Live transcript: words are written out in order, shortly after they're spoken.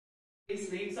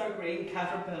Leaves are green,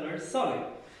 caterpillars sunny.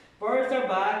 Birds are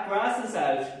back, grass is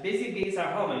out, busy bees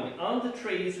are humming. On the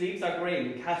trees, leaves are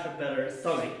green, caterpillars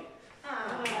sunny.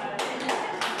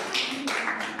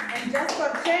 And just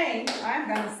for change, I'm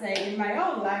going to say in my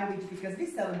own language, because we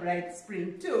celebrate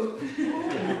spring too.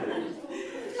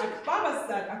 Ak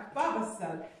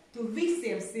pavasar, tu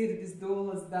visiem sirdis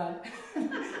dūlas dara.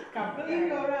 Kā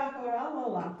plīgorā,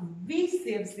 korālolā, tu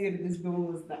visiem sirdis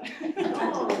dūlas dara.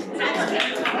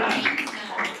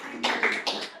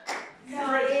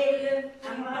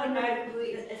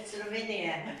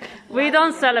 We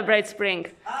don't celebrate spring.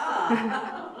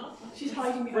 She's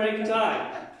hiding me.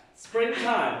 Springtime.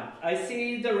 Springtime. I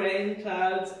see the rain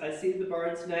clouds, I see the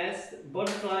bird's nest,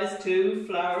 butterflies too,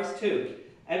 flowers too.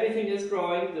 Everything is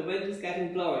growing, the wind is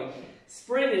getting blowing.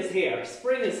 Spring is here,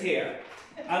 spring is here.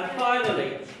 And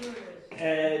finally,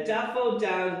 Daffo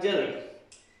down Dilly.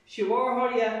 She wore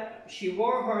her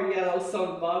yellow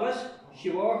sunbonnet, she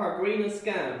wore her greenest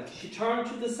gown. She turned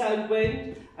to the south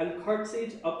wind and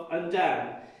curtsied up and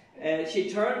down. She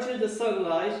turned to the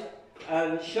sunlight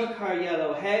and shook her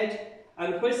yellow head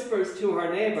and whispers to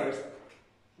her neighbours,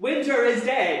 "Winter is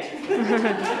dead."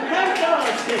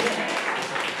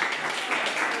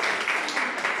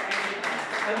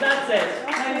 And that's it.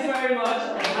 Thanks very much.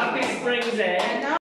 Happy Spring Day.